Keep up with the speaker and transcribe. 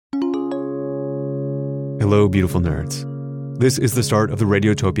Hello, beautiful nerds. This is the start of the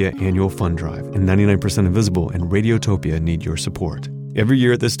Radiotopia annual fund drive, and 99% Invisible and Radiotopia need your support. Every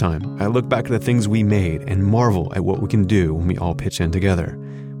year at this time, I look back at the things we made and marvel at what we can do when we all pitch in together.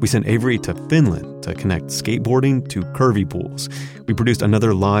 We sent Avery to Finland to connect skateboarding to curvy pools. We produced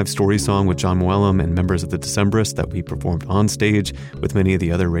another live story song with John Moellum and members of the Decemberists that we performed on stage with many of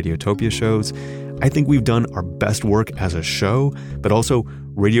the other Radiotopia shows. I think we've done our best work as a show, but also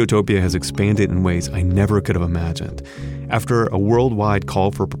Radiotopia has expanded in ways I never could have imagined. After a worldwide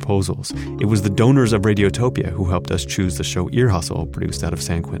call for proposals, it was the donors of Radiotopia who helped us choose the show Ear Hustle, produced out of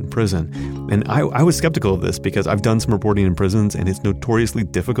San Quentin Prison. And I was skeptical of this because I've done some reporting in prisons and it's notoriously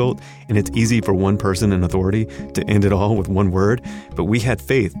difficult and it's easy for one person in authority to end it all with one word. But we had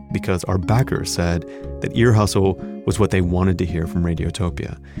faith because our backers said that Ear Hustle was what they wanted to hear from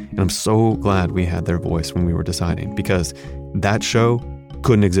Radiotopia. And I'm so glad we had their voice when we were deciding, because that show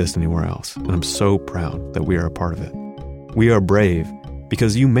couldn't exist anywhere else. And I'm so proud that we are a part of it. We are brave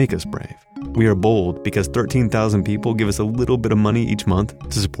because you make us brave. We are bold because 13,000 people give us a little bit of money each month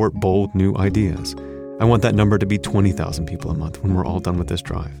to support bold new ideas. I want that number to be 20,000 people a month when we're all done with this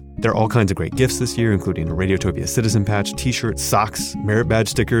drive. There are all kinds of great gifts this year, including a Radiotopia citizen patch, t-shirts, socks, merit badge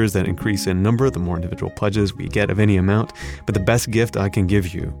stickers that increase in number the more individual pledges we get of any amount. But the best gift I can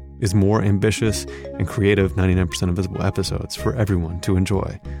give you is more ambitious and creative 99% Invisible episodes for everyone to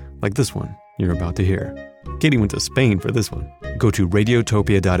enjoy, like this one you're about to hear. Katie went to Spain for this one. Go to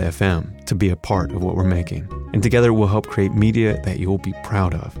radiotopia.fm to be a part of what we're making. And together we'll help create media that you'll be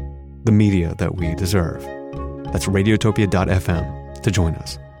proud of. The media that we deserve. That's radiotopia.fm to join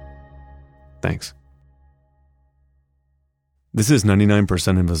us. Thanks. This is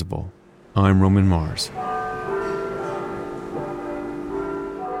 99% Invisible. I'm Roman Mars.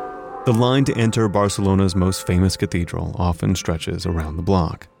 The line to enter Barcelona's most famous cathedral often stretches around the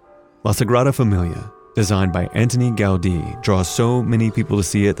block. La Sagrada Familia, designed by Antoni Gaudí, draws so many people to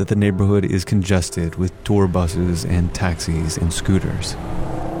see it that the neighborhood is congested with tour buses and taxis and scooters.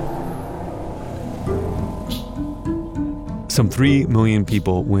 Some 3 million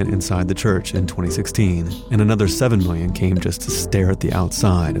people went inside the church in 2016, and another 7 million came just to stare at the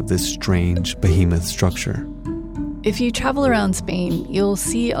outside of this strange behemoth structure. If you travel around Spain, you'll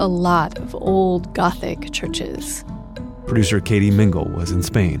see a lot of old Gothic churches. Producer Katie Mingle was in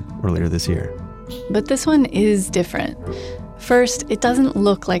Spain earlier this year. But this one is different. First, it doesn't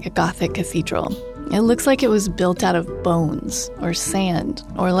look like a Gothic cathedral. It looks like it was built out of bones or sand,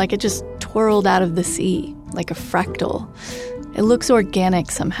 or like it just twirled out of the sea, like a fractal. It looks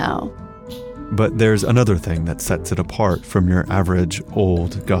organic somehow. But there's another thing that sets it apart from your average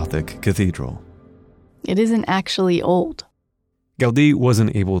old Gothic cathedral. It isn't actually old. Gaudí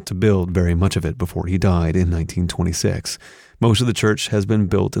wasn't able to build very much of it before he died in 1926. Most of the church has been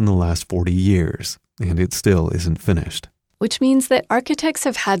built in the last 40 years, and it still isn't finished. Which means that architects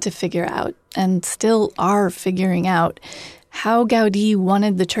have had to figure out, and still are figuring out, how Gaudí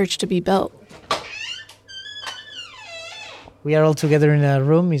wanted the church to be built. We are all together in a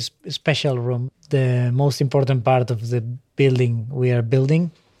room, it's a special room. The most important part of the building we are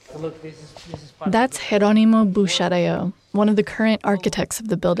building. Look, this is That's Jerónimo Buxarello, one of the current architects of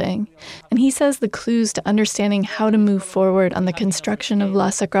the building. And he says the clues to understanding how to move forward on the construction of La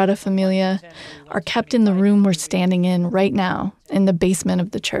Sagrada Familia are kept in the room we're standing in right now, in the basement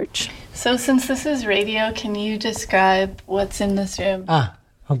of the church. So since this is radio, can you describe what's in this room?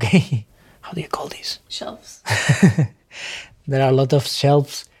 Okay. How do you call this? Shelves. There are a lot of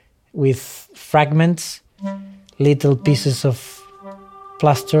shelves with fragments, little pieces of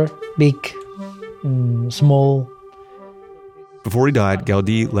plaster, big, small. Before he died,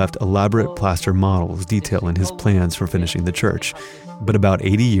 Gaudí left elaborate plaster models detailing his plans for finishing the church. But about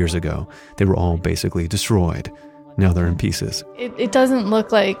 80 years ago, they were all basically destroyed. Now they're in pieces. It doesn't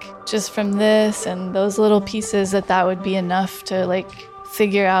look like just from this and those little pieces that would be enough to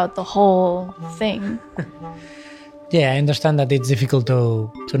figure out the whole thing. Yeah, I understand that it's difficult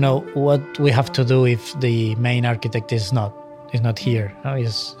to know what we have to do if the main architect is not here,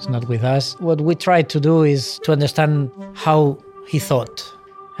 is not with us. What we try to do is to understand how he thought.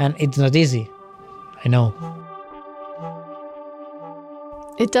 And it's not easy, I know.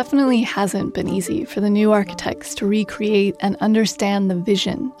 It definitely hasn't been easy for the new architects to recreate and understand the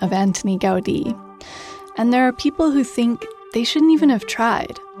vision of Antoni Gaudí. And there are people who think they shouldn't even have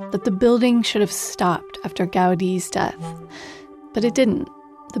tried, that the building should have stopped after Gaudí's death. But it didn't.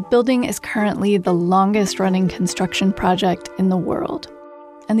 The building is currently the longest-running construction project in the world.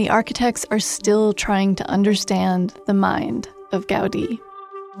 And the architects are still trying to understand the mind of Gaudí.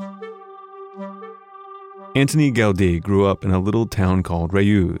 Antoni Gaudí grew up in a little town called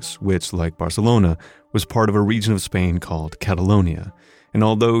Reus, which, like Barcelona, was part of a region of Spain called Catalonia. And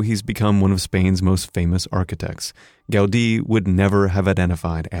although he's become one of Spain's most famous architects, Gaudí would never have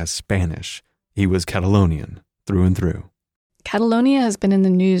identified as Spanish. He was Catalonian, through and through. Catalonia has been in the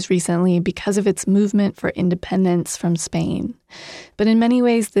news recently because of its movement for independence from Spain. But in many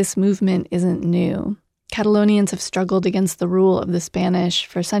ways, this movement isn't new. Catalonians have struggled against the rule of the Spanish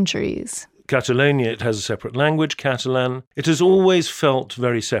for centuries. Catalonia, it has a separate language, Catalan. It has always felt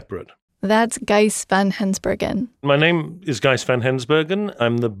very separate. That's Gijs van Hensbergen. My name is Gijs van Hensbergen.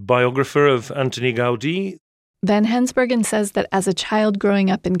 I'm the biographer of Antoni Gaudí. Van Hensbergen says that as a child growing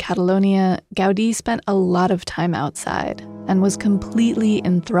up in Catalonia, Gaudí spent a lot of time outside and was completely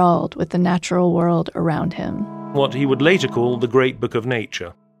enthralled with the natural world around him. What he would later call the Great Book of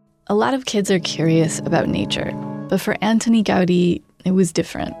Nature. A lot of kids are curious about nature, but for Antoni Gaudí, it was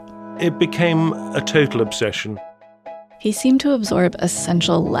different. It became a total obsession. He seemed to absorb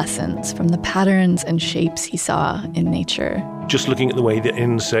essential lessons from the patterns and shapes he saw in nature. Just looking at the way that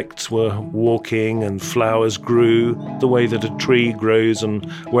insects were walking and flowers grew, the way that a tree grows and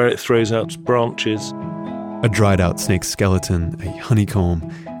where it throws out branches. A dried out snake skeleton, a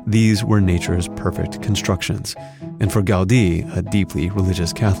honeycomb, these were nature's perfect constructions. And for Gaudí, a deeply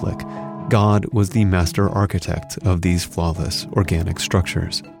religious Catholic, God was the master architect of these flawless organic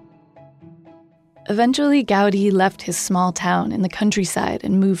structures. Eventually, Gaudí left his small town in the countryside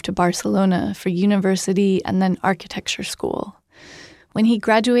and moved to Barcelona for university and then architecture school. When he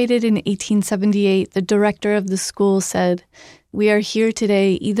graduated in 1878, the director of the school said, "We are here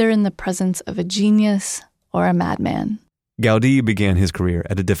today either in the presence of a genius or a madman." Gaudí began his career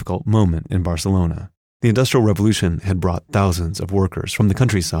at a difficult moment in Barcelona. The Industrial Revolution had brought thousands of workers from the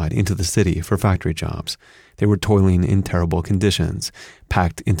countryside into the city for factory jobs. They were toiling in terrible conditions,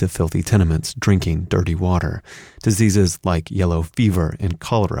 packed into filthy tenements, drinking dirty water. Diseases like yellow fever and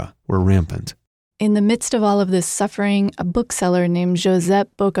cholera were rampant. In the midst of all of this suffering, a bookseller named Josep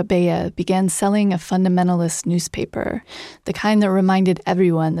Boccabella began selling a fundamentalist newspaper, the kind that reminded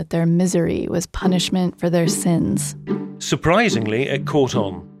everyone that their misery was punishment for their sins. Surprisingly, it caught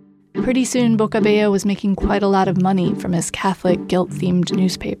on. Pretty soon, Boccabella was making quite a lot of money from his Catholic guilt-themed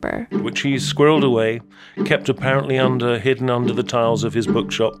newspaper, which he squirreled away, kept apparently hidden under the tiles of his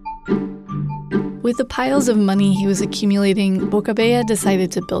bookshop. With the piles of money he was accumulating, Boccabella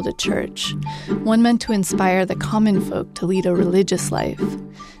decided to build a church, one meant to inspire the common folk to lead a religious life.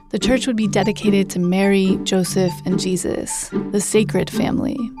 The church would be dedicated to Mary, Joseph, and Jesus, the sacred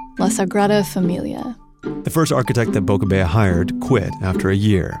family, La Sagrada Familia. The first architect that Boccabella hired quit after a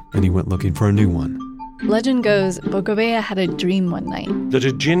year, and he went looking for a new one. Legend goes, Boccabella had a dream one night that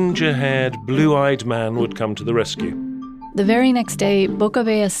a ginger-haired, blue-eyed man would come to the rescue. The very next day,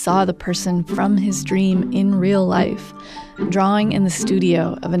 Boccabella saw the person from his dream in real life, drawing in the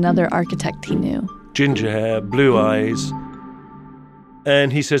studio of another architect he knew. Ginger hair, blue eyes.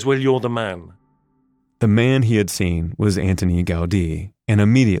 And he says, "Well, you're the man." The man he had seen was Antoni Gaudí, and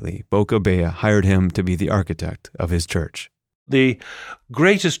immediately Boccabella hired him to be the architect of his church. The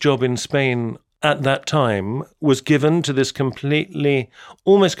greatest job in Spain at that time was given to this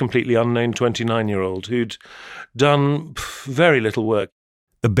almost completely unknown 29-year-old who'd done very little work.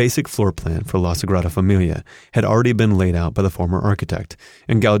 The basic floor plan for La Sagrada Familia had already been laid out by the former architect,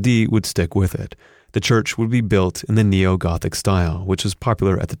 and Gaudí would stick with it. The church would be built in the neo-Gothic style, which was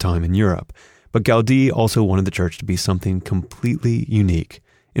popular at the time in Europe. But Gaudí also wanted the church to be something completely unique,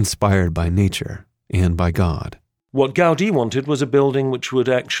 inspired by nature and by God. What Gaudí wanted was a building which would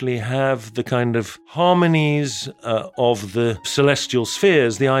actually have the kind of harmonies of the celestial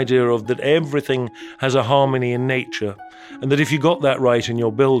spheres, the idea of that everything has a harmony in nature, and that if you got that right in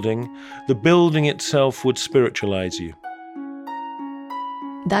your building, the building itself would spiritualize you.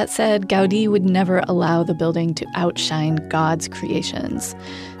 That said, Gaudí would never allow the building to outshine God's creations.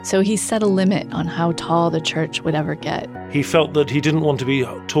 So he set a limit on how tall the church would ever get. He felt that he didn't want to be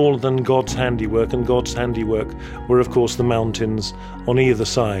taller than God's handiwork, and God's handiwork were, of course, the mountains on either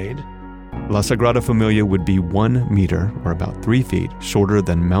side. La Sagrada Familia would be 1 meter, or about 3 feet, shorter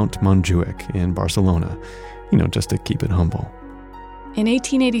than Mount Montjuic in Barcelona, just to keep it humble. In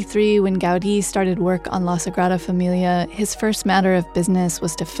 1883, when Gaudí started work on La Sagrada Familia, his first matter of business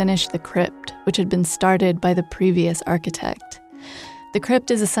was to finish the crypt, which had been started by the previous architect. The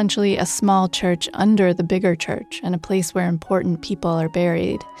crypt is essentially a small church under the bigger church and a place where important people are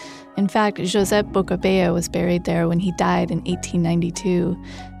buried. In fact, Josep Boccabella was buried there when he died in 1892,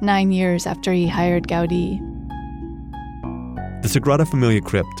 9 years after he hired Gaudí. The Sagrada Familia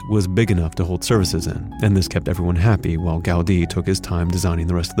crypt was big enough to hold services in, and this kept everyone happy while Gaudí took his time designing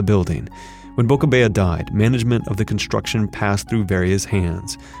the rest of the building. When Boccabella died, management of the construction passed through various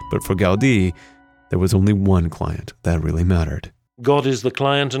hands. But for Gaudí, there was only one client that really mattered. God is the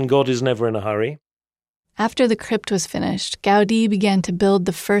client, and God is never in a hurry. After the crypt was finished, Gaudí began to build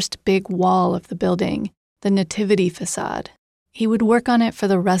the first big wall of the building, the Nativity facade. He would work on it for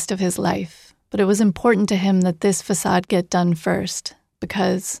the rest of his life, but it was important to him that this facade get done first,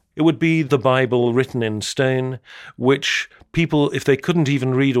 because it would be the Bible written in stone, which people, if they couldn't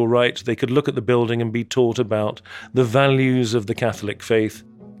even read or write, they could look at the building and be taught about the values of the Catholic faith.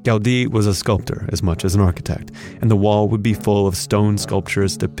 Gaudí was a sculptor as much as an architect, and the wall would be full of stone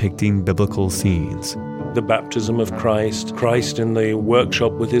sculptures depicting biblical scenes. The baptism of Christ, Christ in the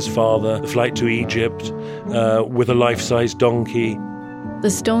workshop with his father, the flight to Egypt with a life-size donkey. The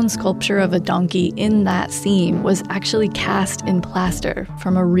stone sculpture of a donkey in that scene was actually cast in plaster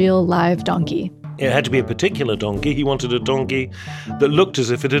from a real live donkey. It had to be a particular donkey. He wanted a donkey that looked as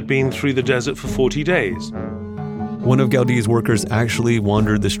if it had been through the desert for 40 days. One of Gaudí's workers actually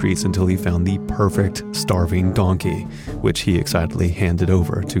wandered the streets until he found the perfect starving donkey, which he excitedly handed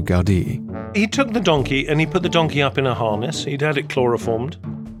over to Gaudí. He took the donkey and he put the donkey up in a harness. He'd had it chloroformed.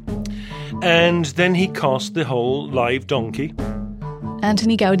 And then he cast the whole live donkey.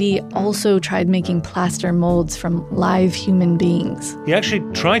 Antoni Gaudí also tried making plaster molds from live human beings. He actually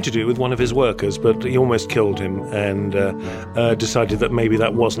tried to do it with one of his workers, but he almost killed him and decided that maybe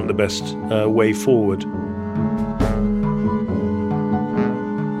that wasn't the best way forward.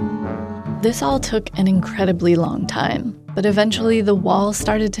 This all took an incredibly long time, but eventually the wall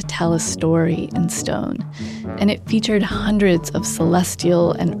started to tell a story in stone, and it featured hundreds of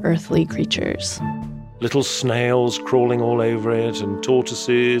celestial and earthly creatures. Little snails crawling all over it and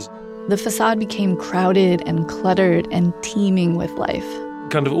tortoises. The facade became crowded and cluttered and teeming with life.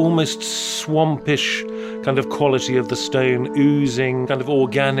 Kind of almost swampish kind of quality of the stone, oozing, kind of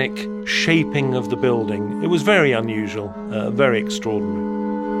organic shaping of the building. It was very unusual, very extraordinary.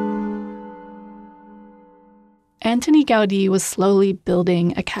 Antoni Gaudí was slowly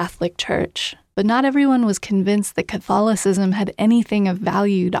building a Catholic church, but not everyone was convinced that Catholicism had anything of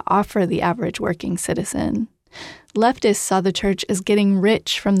value to offer the average working citizen. Leftists saw the church as getting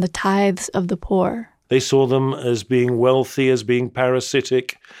rich from the tithes of the poor. They saw them as being wealthy, as being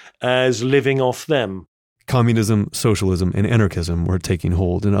parasitic, as living off them. Communism, socialism, and anarchism were taking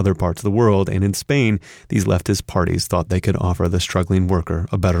hold in other parts of the world, and in Spain, these leftist parties thought they could offer the struggling worker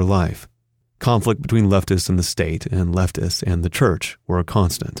a better life. Conflict between leftists and the state and leftists and the church were a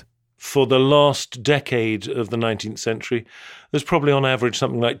constant. For the last decade of the 19th century, there's probably on average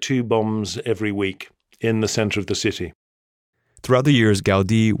something like 2 bombs every week in the center of the city. Throughout the years,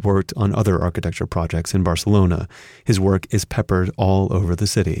 Gaudí worked on other architecture projects in Barcelona. His work is peppered all over the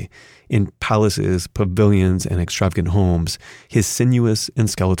city. In palaces, pavilions, and extravagant homes, his sinuous and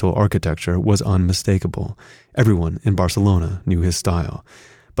skeletal architecture was unmistakable. Everyone in Barcelona knew his style.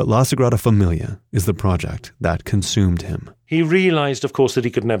 But La Sagrada Familia is the project that consumed him. He realized, of course, that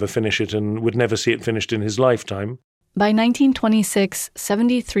he could never finish it and would never see it finished in his lifetime. By 1926,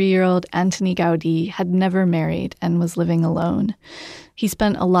 73-year-old Antoni Gaudí had never married and was living alone. He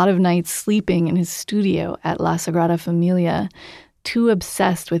spent a lot of nights sleeping in his studio at La Sagrada Familia, too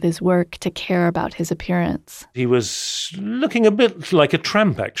obsessed with his work to care about his appearance. He was looking a bit like a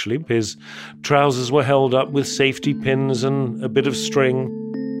tramp, actually. His trousers were held up with safety pins and a bit of string.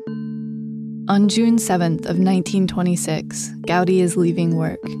 On June 7th of 1926, Gaudí is leaving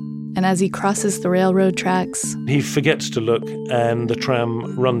work, and as he crosses the railroad tracks, he forgets to look, and the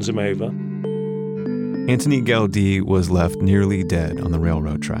tram runs him over. Antoni Gaudí was left nearly dead on the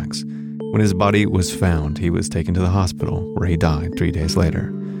railroad tracks. When his body was found, he was taken to the hospital, where he died 3 days later.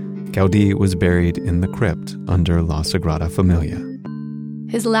 Gaudí was buried in the crypt under La Sagrada Familia.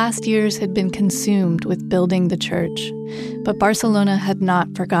 His last years had been consumed with building the church, but Barcelona had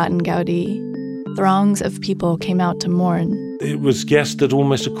not forgotten Gaudí. Throngs of people came out to mourn. It was guessed that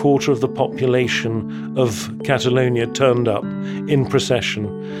almost a quarter of the population of Catalonia turned up in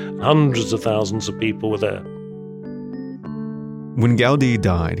procession. Hundreds of thousands of people were there. When Gaudí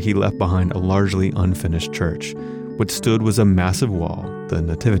died, he left behind a largely unfinished church. What stood was a massive wall, the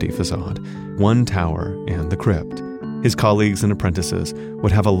Nativity facade, one tower, and the crypt. His colleagues and apprentices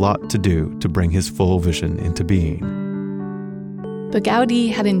would have a lot to do to bring his full vision into being. But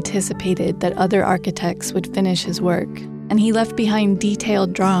Gaudí had anticipated that other architects would finish his work, and he left behind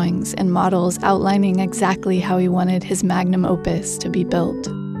detailed drawings and models outlining exactly how he wanted his magnum opus to be built.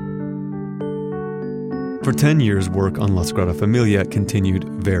 For 10 years, work on La Sagrada Familia continued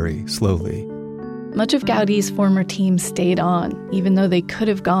very slowly. Much of Gaudí's former team stayed on, even though they could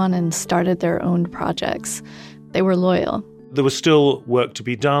have gone and started their own projects. They were loyal. There was still work to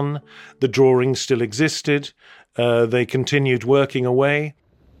be done. The drawings still existed. They continued working away.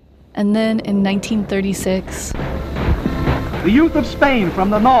 And then in 1936... The youth of Spain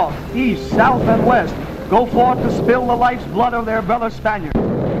from the north, east, south, and west go forth to spill the life's blood of their brother Spaniards.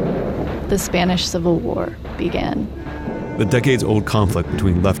 The Spanish Civil War began. The decades-old conflict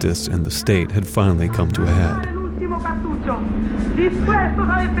between leftists and the state had finally come to a head.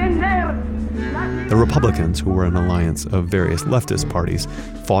 The Republicans, who were an alliance of various leftist parties,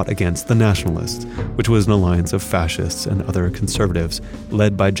 fought against the Nationalists, which was an alliance of fascists and other conservatives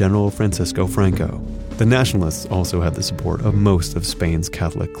led by General Francisco Franco. The Nationalists also had the support of most of Spain's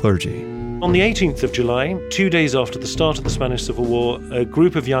Catholic clergy. On the 18th of July, 2 days after the start of the Spanish Civil War, a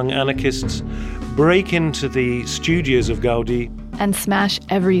group of young anarchists break into the studios of Gaudí and smash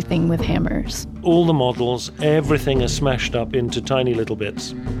everything with hammers. All the models, everything is smashed up into tiny little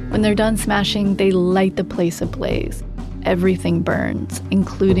bits. When they're done smashing, they light the place ablaze. Everything burns,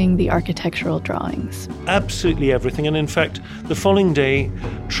 including the architectural drawings. Absolutely everything. And in fact, the following day,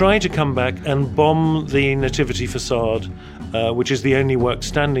 try to come back and bomb the Nativity facade, which is the only work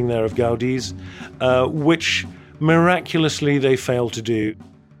standing there of Gaudí's, which miraculously they failed to do.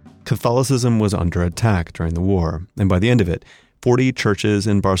 Catholicism was under attack during the war, and by the end of it, 40 churches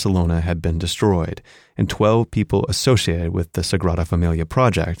in Barcelona had been destroyed, and 12 people associated with the Sagrada Familia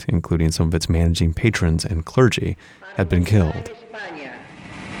project, including some of its managing patrons and clergy, had been killed.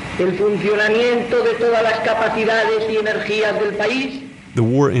 The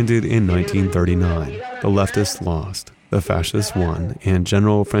war ended in 1939. The leftists lost, the fascists won, and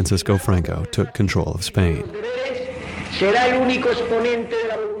General Francisco Franco took control of Spain.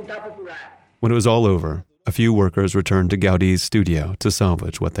 When it was all over, a few workers returned to Gaudí's studio to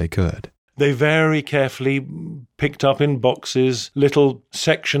salvage what they could. They very carefully picked up in boxes little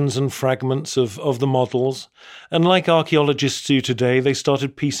sections and fragments of the models, and like archaeologists do today, they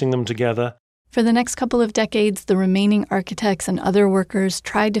started piecing them together. For the next couple of decades, the remaining architects and other workers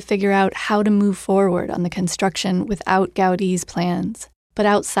tried to figure out how to move forward on the construction without Gaudí's plans. But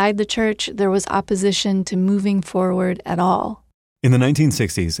outside the church, there was opposition to moving forward at all. In the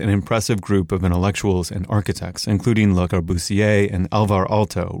 1960s, an impressive group of intellectuals and architects, including Le Corbusier and Alvar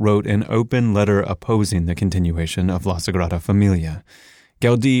Aalto, wrote an open letter opposing the continuation of La Sagrada Familia.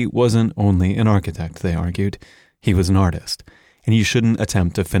 Gaudí wasn't only an architect, they argued. He was an artist, and you shouldn't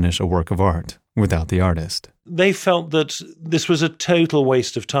attempt to finish a work of art without the artist. They felt that this was a total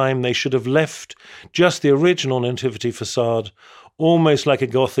waste of time. They should have left just the original Nativity facade, almost like a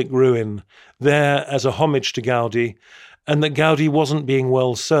Gothic ruin, there as a homage to Gaudí, and that Gaudí wasn't being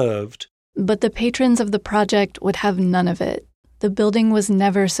well served. But the patrons of the project would have none of it. The building was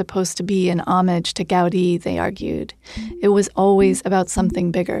never supposed to be an homage to Gaudí, they argued. It was always about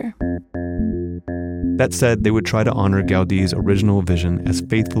something bigger. That said, they would try to honor Gaudí's original vision as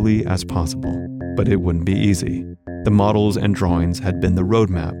faithfully as possible, but it wouldn't be easy. The models and drawings had been the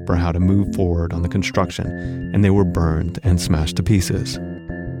roadmap for how to move forward on the construction, and they were burned and smashed to pieces.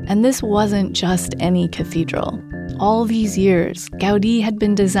 And this wasn't just any cathedral. All these years, Gaudí had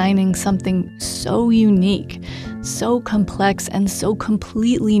been designing something so unique, so complex, and so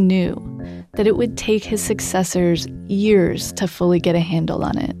completely new that it would take his successors years to fully get a handle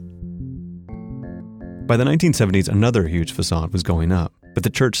on it. By the 1970s, another huge facade was going up, but the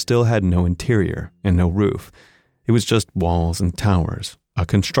church still had no interior and no roof. It was just walls and towers, a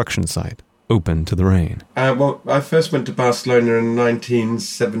construction site, open to the rain. I first went to Barcelona in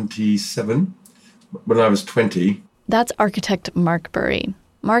 1977, when I was 20. That's architect Mark Burry.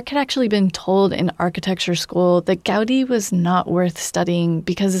 Mark had actually been told in architecture school that Gaudí was not worth studying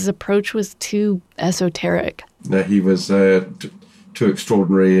because his approach was too esoteric. That he was too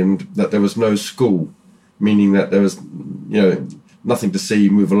extraordinary and that there was no school, meaning that there was, nothing to see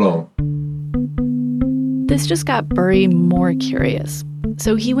move along. This just got Burry more curious.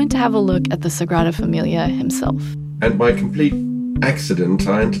 So he went to have a look at the Sagrada Familia himself. And by complete accident,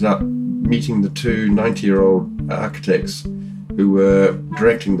 I ended up meeting the two 90-year-old architects who were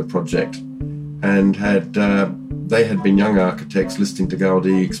directing the project, and they had been young architects listening to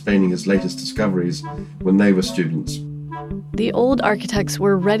Gaudí explaining his latest discoveries when they were students. The old architects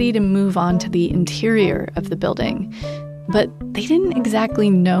were ready to move on to the interior of the building, but they didn't exactly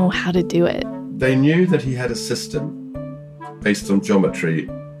know how to do it. They knew that he had a system based on geometry,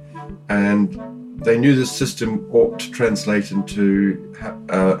 and they knew this system ought to translate into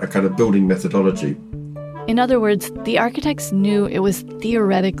a kind of building methodology. In other words, the architects knew it was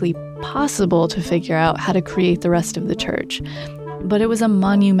theoretically possible to figure out how to create the rest of the church, but it was a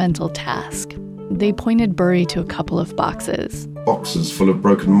monumental task. They pointed Burry to a couple of boxes. Boxes full of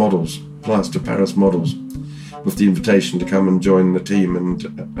broken models, plaster Paris models. with the invitation to come and join the team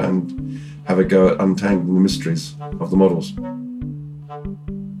and have a go at untangling the mysteries of the models.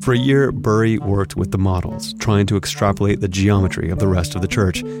 For a year, Bury worked with the models, trying to extrapolate the geometry of the rest of the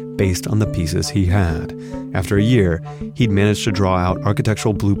church based on the pieces he had. After a year, he'd managed to draw out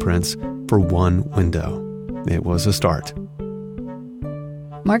architectural blueprints for one window. It was a start.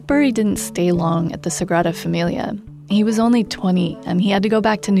 Mark Bury didn't stay long at the Sagrada Familia. He was only 20, and he had to go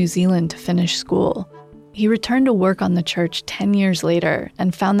back to New Zealand to finish school. He returned to work on the church 10 years later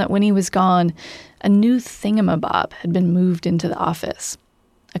and found that when he was gone, a new thingamabob had been moved into the office.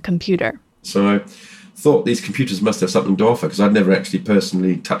 A computer. So I thought these computers must have something to offer because I'd never actually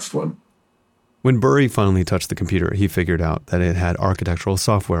personally touched one. When Bury finally touched the computer, he figured out that it had architectural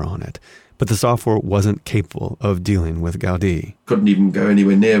software on it, but the software wasn't capable of dealing with Gaudí. Couldn't even go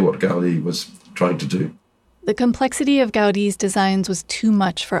anywhere near what Gaudí was trying to do. The complexity of Gaudí's designs was too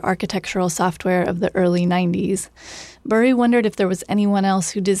much for architectural software of the early 90s. Bury wondered if there was anyone else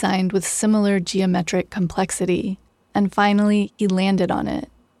who designed with similar geometric complexity. And finally, he landed on it.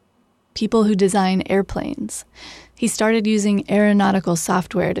 People who design airplanes. He started using aeronautical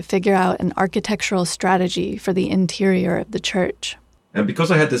software to figure out an architectural strategy for the interior of the church. And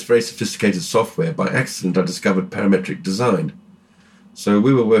because I had this very sophisticated software, by accident I discovered parametric design. So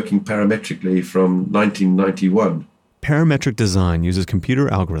we were working parametrically from 1991. Parametric design uses computer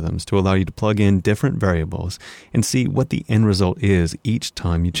algorithms to allow you to plug in different variables and see what the end result is each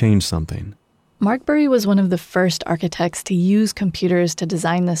time you change something. Mark Bury was one of the first architects to use computers to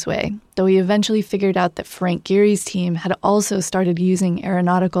design this way, though he eventually figured out that Frank Gehry's team had also started using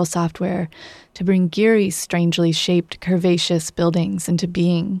aeronautical software to bring Gehry's strangely shaped, curvaceous buildings into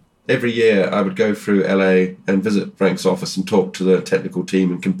being. Every year I would go through LA and visit Frank's office and talk to the technical team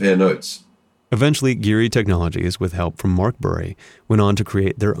and compare notes. Eventually, Gehry Technologies, with help from Mark Bury, went on to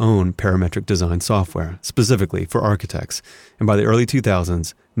create their own parametric design software, specifically for architects. And by the early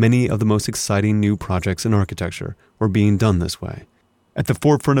 2000s, many of the most exciting new projects in architecture were being done this way. At the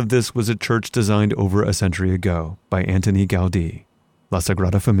forefront of this was a church designed over a century ago by Antoni Gaudí, La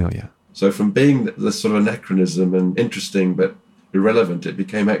Sagrada Familia. So from being this sort of anachronism and interesting but irrelevant, it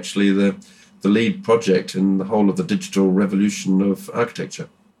became actually the lead project in the whole of the digital revolution of architecture.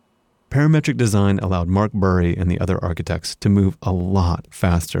 Parametric design allowed Mark Bury and the other architects to move a lot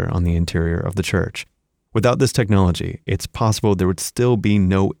faster on the interior of the church. Without this technology, it's possible there would still be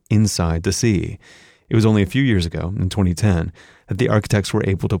no inside to see. It was only a few years ago, in 2010, that the architects were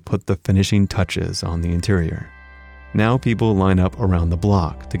able to put the finishing touches on the interior. Now people line up around the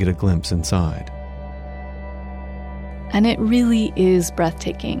block to get a glimpse inside. And it really is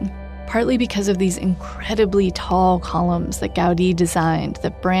breathtaking. Partly because of these incredibly tall columns that Gaudí designed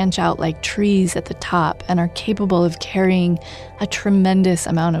that branch out like trees at the top and are capable of carrying a tremendous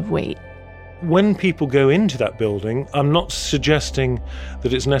amount of weight. When people go into that building, I'm not suggesting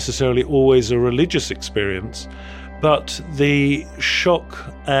that it's necessarily always a religious experience, but the shock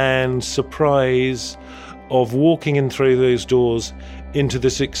and surprise of walking in through those doors into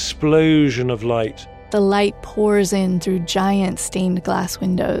this explosion of light. The light pours in through giant stained glass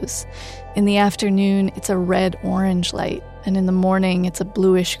windows. In the afternoon, it's a red-orange light, and in the morning, it's a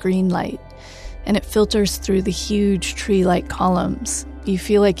bluish-green light. And it filters through the huge tree-like columns. You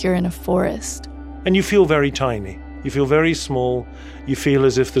feel like you're in a forest. And you feel very tiny. You feel very small. You feel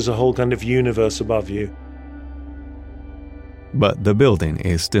as if there's a whole kind of universe above you. But the building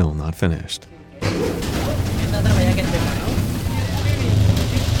is still not finished.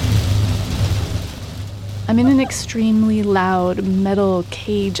 I'm in an extremely loud metal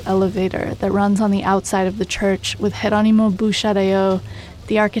cage elevator that runs on the outside of the church with Jerónimo Buxareu,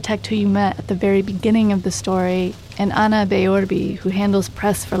 the architect who you met at the very beginning of the story, and Ana Beorbi, who handles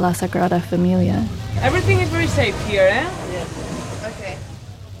press for La Sagrada Familia. Everything is very safe here, eh? Yeah. Okay.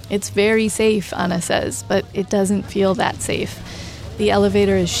 It's very safe, Ana says, but it doesn't feel that safe. The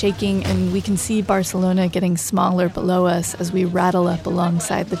elevator is shaking, and we can see Barcelona getting smaller below us as we rattle up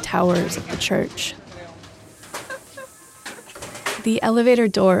alongside the towers of the church. The elevator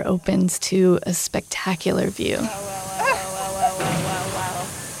door opens to a spectacular view. Wow.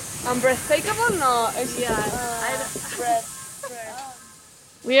 Unbreathtakeable? No, it's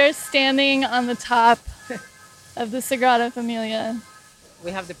We are standing on the top of the Sagrada Familia. We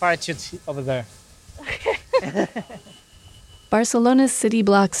have the parachute over there. Barcelona's city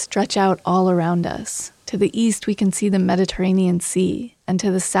blocks stretch out all around us. To the east, we can see the Mediterranean Sea, and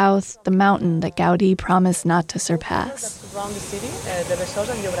to the south, the mountain that Gaudí promised not to surpass.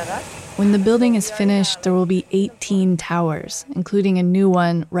 When the building is finished, there will be 18 towers, including a new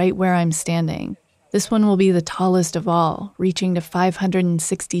one right where I'm standing. This one will be the tallest of all, reaching to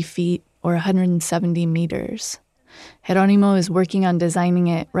 560 feet or 170 meters. Jerónimo is working on designing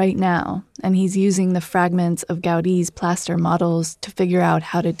it right now, and he's using the fragments of Gaudí's plaster models to figure out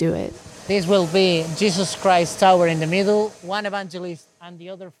how to do it. This will be Jesus Christ Tower in the middle, one evangelist and the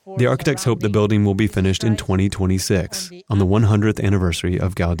other four. The architects hope the building will be finished in 2026, on the 100th anniversary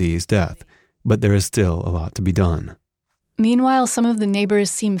of Gaudí's death, but there is still a lot to be done. Meanwhile, some of the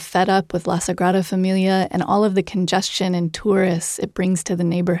neighbors seem fed up with La Sagrada Familia and all of the congestion and tourists it brings to the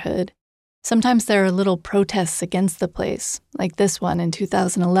neighborhood. Sometimes there are little protests against the place, like this one in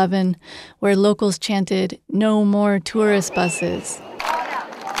 2011, where locals chanted, "No more tourist buses."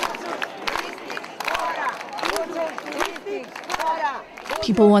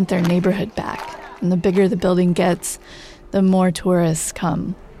 People want their neighborhood back, and the bigger the building gets, the more tourists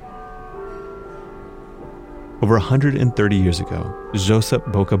come. Over 130 years ago,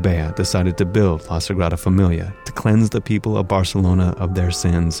 Josep Boccabella decided to build La Sagrada Familia to cleanse the people of Barcelona of their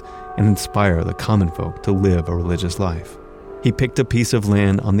sins and inspire the common folk to live a religious life. He picked a piece of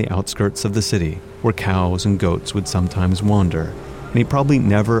land on the outskirts of the city where cows and goats would sometimes wander, and he probably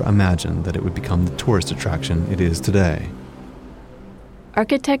never imagined that it would become the tourist attraction it is today.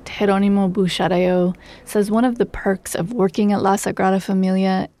 Architect Jerónimo Buxareu says one of the perks of working at La Sagrada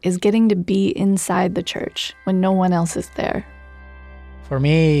Familia is getting to be inside the church when no one else is there. For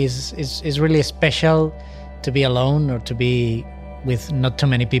me, it's really special to be alone or to be with not too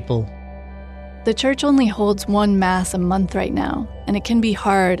many people. The church only holds one mass a month right now, and it can be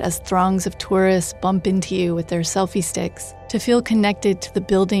hard as throngs of tourists bump into you with their selfie sticks to feel connected to the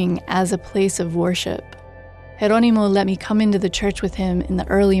building as a place of worship. Jerónimo let me come into the church with him in the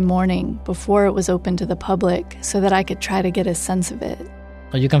early morning before it was open to the public so that I could try to get a sense of it.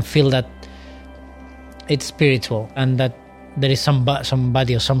 You can feel that it's spiritual and that there is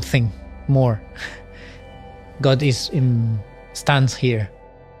somebody or something more. God stands here.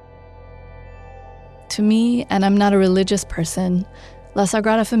 To me, and I'm not a religious person, La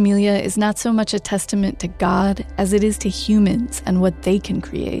Sagrada Familia is not so much a testament to God as it is to humans and what they can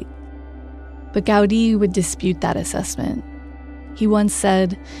create. But Gaudí would dispute that assessment. He once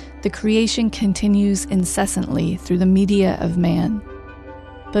said, "The creation continues incessantly through the media of man.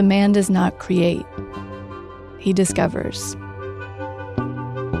 But man does not create. He discovers."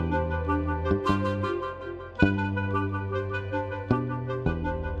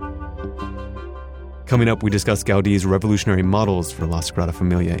 Coming up, we discuss Gaudí's revolutionary models for La Sagrada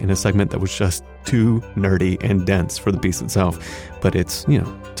Familia in a segment that was just too nerdy and dense for the piece itself. But it's,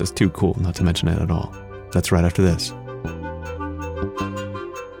 just too cool not to mention it at all. That's right after this.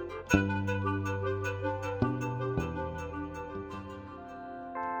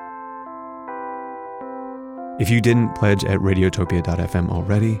 If you didn't pledge at radiotopia.fm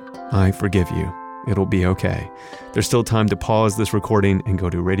already, I forgive you. It'll be okay. There's still time to pause this recording and go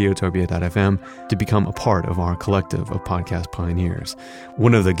to radiotopia.fm to become a part of our collective of podcast pioneers.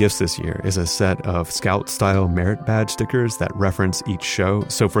 One of the gifts this year is a set of Scout-style merit badge stickers that reference each show.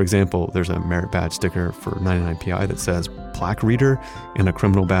 So, for example, there's a merit badge sticker for 99PI that says Plaque Reader and a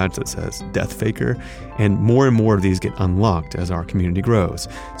criminal badge that says Death Faker. And more of these get unlocked as our community grows.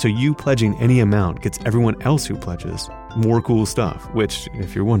 So you pledging any amount gets everyone else who pledges more cool stuff, which,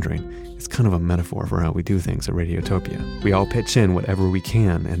 if you're wondering, it's kind of a metaphor for how we do things at Radiotopia. We all pitch in whatever we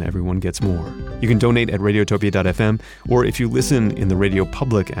can, and everyone gets more. You can donate at radiotopia.fm, or if you listen in the Radio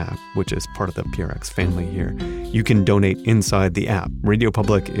Public app, which is part of the PRX family here, you can donate inside the app. Radio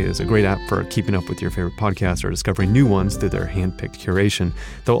Public is a great app for keeping up with your favorite podcasts or discovering new ones through their hand-picked curation.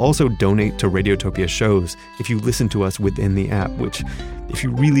 They'll also donate to Radiotopia shows if you listen to us within the app, which, if you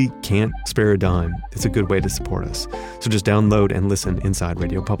really can't spare a dime, it's a good way to support us. So just download and listen inside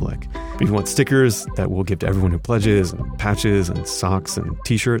Radio Public. If you want stickers that we'll give to everyone who pledges, and patches and socks and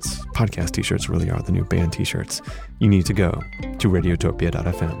t-shirts, podcast t-shirts really are the new band t-shirts, you need to go to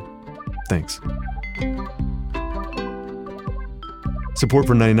radiotopia.fm. Thanks. Support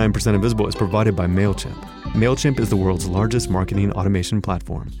for 99% Invisible is provided by MailChimp. MailChimp is the world's largest marketing automation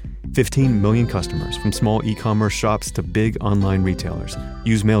platform. 15 million customers, from small e-commerce shops to big online retailers,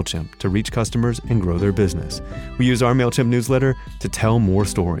 use MailChimp to reach customers and grow their business. We use our MailChimp newsletter to tell more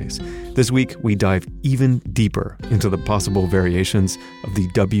stories. This week, we dive even deeper into the possible variations of the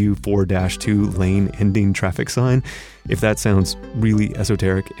W4-2 lane ending traffic sign. If that sounds really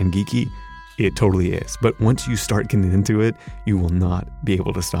esoteric and geeky, it totally is. But once you start getting into it, you will not be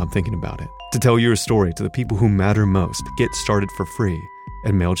able to stop thinking about it. To tell your story to the people who matter most, get started for free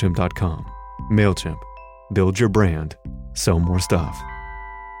at MailChimp.com. MailChimp. Build your brand. Sell more stuff.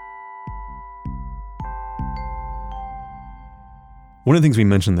 One of the things we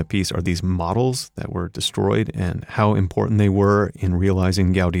mentioned in the piece are these models that were destroyed and how important they were in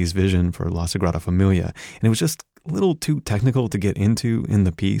realizing Gaudi's vision for La Sagrada Familia. And it was just a little too technical to get into in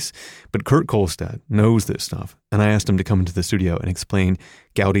the piece, but Kurt Kolstad knows this stuff. And I asked him to come into the studio and explain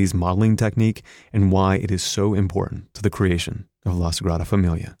Gaudi's modeling technique and why it is so important to the creation of La Sagrada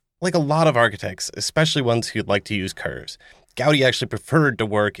Familia. Like a lot of architects, especially ones who'd like to use curves, Gaudí actually preferred to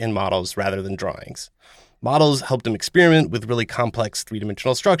work in models rather than drawings. Models helped him experiment with really complex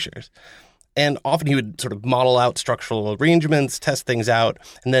three-dimensional structures. And often he would sort of model out structural arrangements, test things out,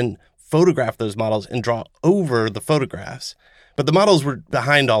 and then photograph those models and draw over the photographs. But the models were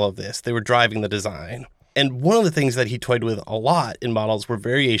behind all of this. They were driving the design. And one of the things that he toyed with a lot in models were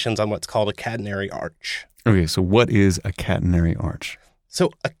variations on what's called a catenary arch. Okay, so what is a catenary arch?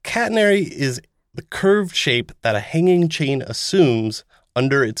 So a catenary is the curved shape that a hanging chain assumes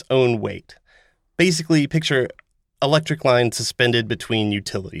under its own weight. Basically, picture electric lines suspended between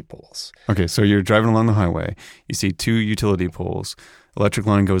utility poles. Okay, so you're driving along the highway, you see two utility poles, electric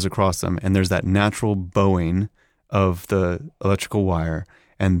line goes across them, and there's that natural bowing of the electrical wire,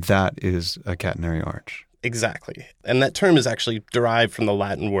 and that is a catenary arch. Exactly. And that term is actually derived from the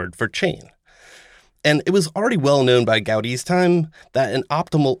Latin word for chain. And it was already well known by Gaudí's time that an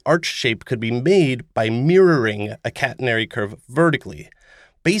optimal arch shape could be made by mirroring a catenary curve vertically.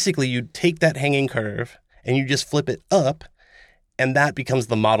 Basically, you take that hanging curve and you just flip it up, and that becomes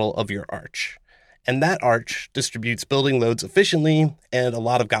the model of your arch. And that arch distributes building loads efficiently, and a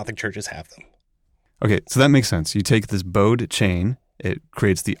lot of Gothic churches have them. Okay, so that makes sense. You take this bowed chain, it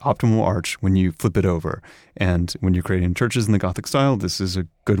creates the optimal arch when you flip it over. And when you're creating churches in the Gothic style, this is a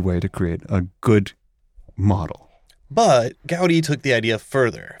good way to create a good model. But Gaudí took the idea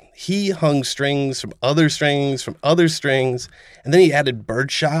further. He hung strings from other strings from other strings, and then he added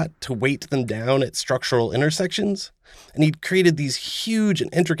birdshot to weight them down at structural intersections. And he created these huge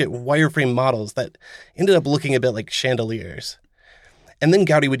and intricate wireframe models that ended up looking a bit like chandeliers. And then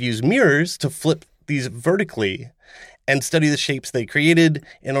Gaudí would use mirrors to flip these vertically and study the shapes they created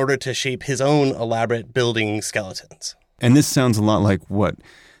in order to shape his own elaborate building skeletons. And this sounds a lot like what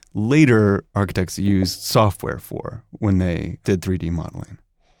later architects used software for when they did 3D modeling.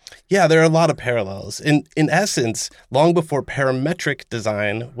 Yeah, there are a lot of parallels. In essence, long before parametric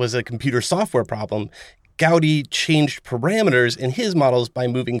design was a computer software problem, Gaudí changed parameters in his models by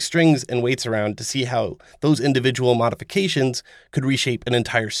moving strings and weights around to see how those individual modifications could reshape an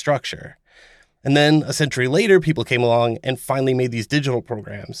entire structure. And then a century later, people came along and finally made these digital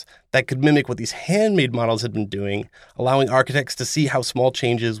programs that could mimic what these handmade models had been doing, allowing architects to see how small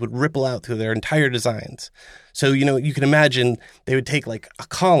changes would ripple out through their entire designs. So, you can imagine they would take like a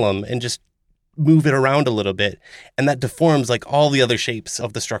column and just move it around a little bit, and that deforms like all the other shapes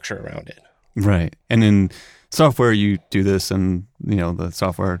of the structure around it. Right. And in software, you do this and, the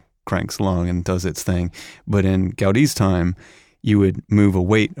software cranks along and does its thing. But in Gaudí's time, you would move a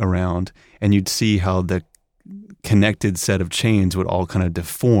weight around and you'd see how the connected set of chains would all kind of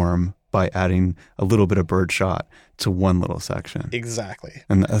deform by adding a little bit of birdshot to one little section. Exactly.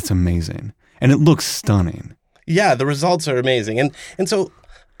 And that's amazing. And it looks stunning. Yeah, the results are amazing. And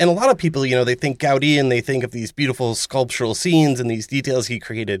a lot of people, they think Gaudí and they think of these beautiful sculptural scenes and these details he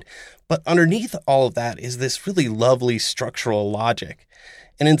created. But underneath all of that is this really lovely structural logic.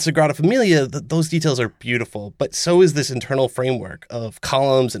 And in Sagrada Familia, those details are beautiful, but so is this internal framework of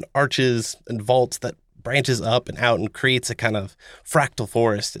columns and arches and vaults that branches up and out and creates a kind of fractal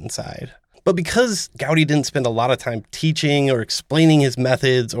forest inside. But because Gaudí didn't spend a lot of time teaching or explaining his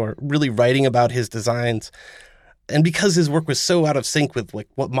methods or really writing about his designs, and because his work was so out of sync with like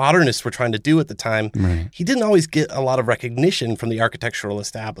what modernists were trying to do at the time, right, he didn't always get a lot of recognition from the architectural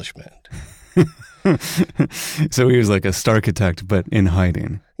establishment. So he was like a starchitect, but in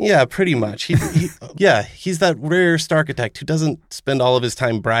hiding. Yeah, pretty much. He's that rare starchitect who doesn't spend all of his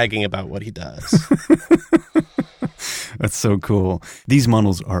time bragging about what he does. That's so cool. These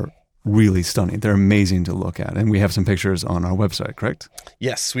models are really stunning. They're amazing to look at. And we have some pictures on our website, correct?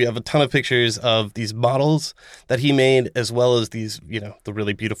 Yes, we have a ton of pictures of these models that he made, as well as these, the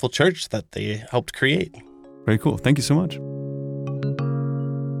really beautiful church that they helped create. Very cool. Thank you so much.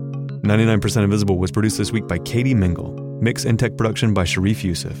 99% Invisible was produced this week by Katie Mingle. Mix and tech production by Sharif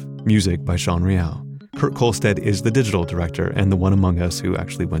Youssef. Music by Sean Rial. Kurt Kolstad is the digital director and the one among us who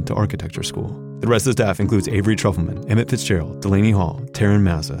actually went to architecture school. The rest of the staff includes Avery Trufelman, Emmett Fitzgerald, Delaney Hall, Taryn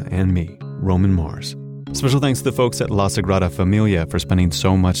Mazza, and me, Roman Mars. Special thanks to the folks at La Sagrada Familia for spending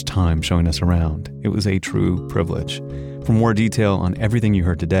so much time showing us around. It was a true privilege. For more detail on everything you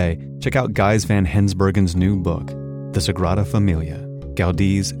heard today, check out Gijs van Hensbergen's new book, The Sagrada Familia,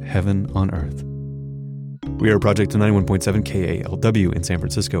 Gaudí's Heaven on Earth. We are a project of 91.7 KALW in San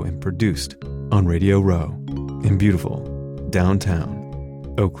Francisco and produced on Radio Row in beautiful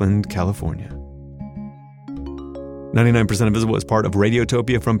downtown Oakland, California. 99% Invisible is part of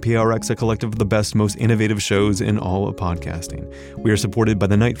Radiotopia from PRX, a collective of the best, most innovative shows in all of podcasting. We are supported by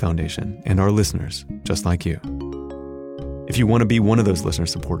the Knight Foundation and our listeners, just like you. If you want to be one of those listener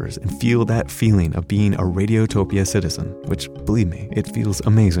supporters and feel that feeling of being a Radiotopia citizen, which, believe me, it feels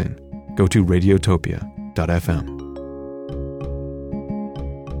amazing, go to radiotopia.fm.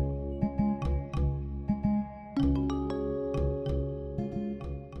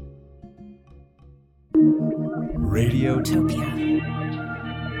 Radiotopia.